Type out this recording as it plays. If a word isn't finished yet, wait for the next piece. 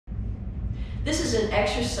This is an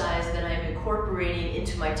exercise that I'm incorporating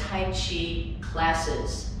into my Tai Chi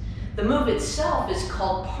classes. The move itself is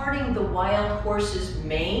called parting the wild horse's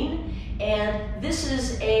mane, and this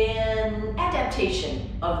is an adaptation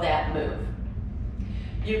of that move.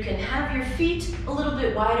 You can have your feet a little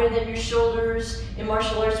bit wider than your shoulders. In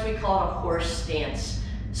martial arts, we call it a horse stance.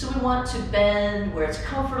 So we want to bend where it's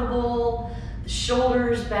comfortable, the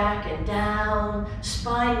shoulders back and down,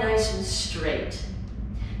 spine nice and straight.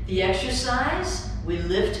 The exercise, we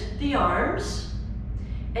lift the arms,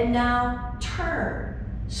 and now turn.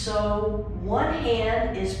 So one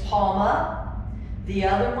hand is palm up, the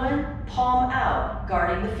other one palm out,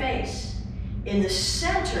 guarding the face. In the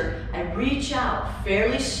center, I reach out,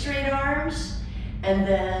 fairly straight arms, and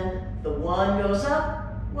then the one goes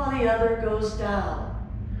up while the other goes down.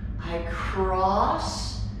 I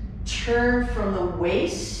cross, turn from the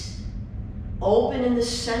waist, open in the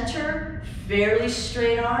center, fairly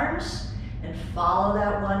straight arms, and follow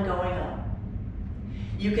that one going up.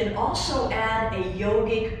 You can also add a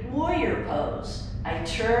yogic warrior pose. I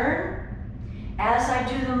turn, as I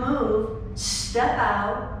do the move, step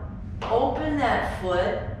out, open that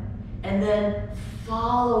foot, and then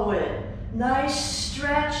follow it. Nice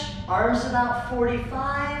stretch, arms about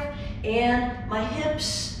 45, and my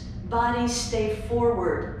hips, body stay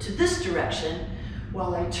forward to this direction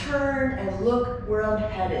while I turn and look where I'm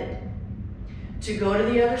headed. To go to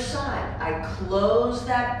the other side, I close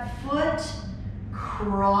that foot,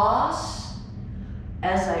 cross.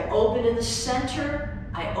 As I open in the center,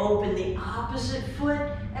 I open the opposite foot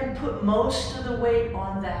and put most of the weight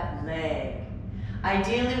on that leg.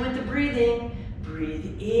 Ideally with the breathing,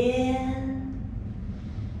 breathe in,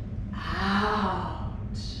 out.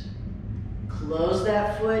 Close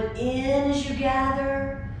that foot in as you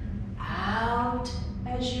gather, out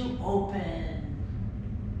as you open.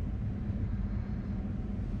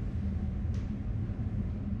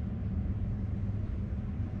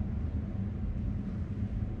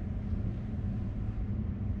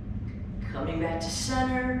 Coming back to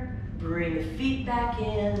center, bring the feet back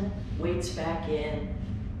in, weights back in,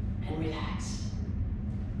 and relax.